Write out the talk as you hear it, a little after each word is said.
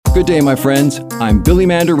Good day, my friends. I'm Billy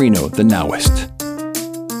Mandarino, the Now-ist.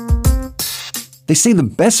 They say the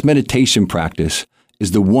best meditation practice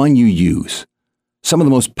is the one you use. Some of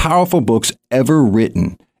the most powerful books ever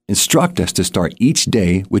written instruct us to start each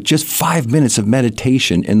day with just 5 minutes of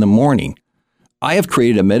meditation in the morning. I have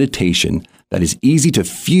created a meditation that is easy to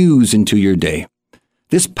fuse into your day.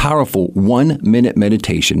 This powerful 1-minute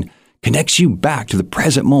meditation connects you back to the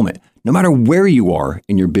present moment, no matter where you are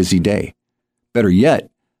in your busy day. Better yet,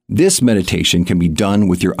 this meditation can be done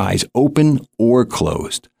with your eyes open or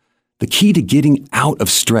closed. The key to getting out of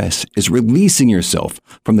stress is releasing yourself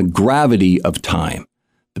from the gravity of time.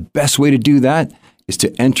 The best way to do that is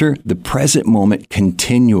to enter the present moment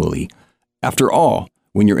continually. After all,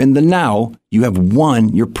 when you're in the now, you have won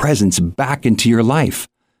your presence back into your life.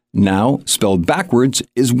 Now, spelled backwards,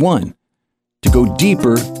 is one. To go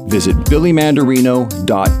deeper, visit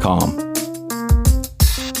billymandarino.com.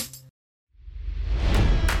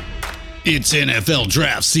 It's NFL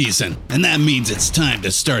draft season, and that means it's time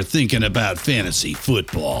to start thinking about fantasy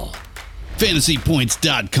football.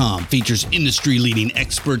 FantasyPoints.com features industry-leading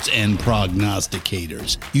experts and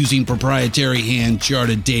prognosticators using proprietary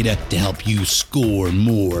hand-charted data to help you score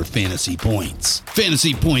more fantasy points.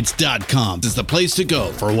 FantasyPoints.com is the place to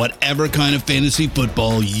go for whatever kind of fantasy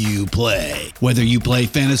football you play. Whether you play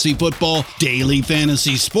fantasy football, daily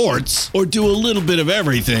fantasy sports, or do a little bit of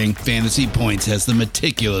everything, Fantasy Points has the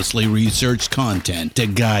meticulously researched content to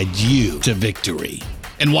guide you to victory.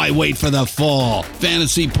 And why wait for the fall?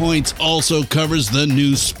 Fantasy Points also covers the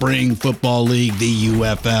new spring football league, the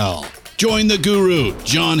UFL. Join the guru,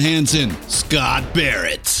 John Hansen, Scott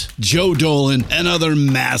Barrett, Joe Dolan, and other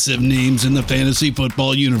massive names in the fantasy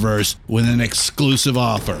football universe with an exclusive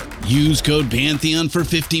offer. Use code Pantheon for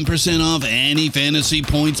 15% off any Fantasy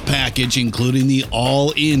Points package, including the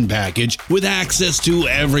all-in package, with access to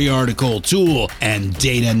every article, tool, and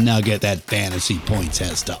data nugget that Fantasy Points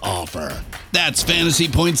has to offer. That's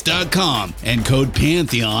FantasyPoints.com and code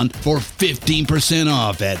Pantheon for 15%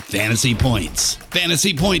 off at Fantasy Points.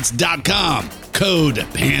 FantasyPoints.com, code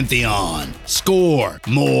Pantheon. Score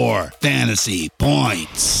more fantasy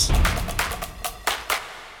points.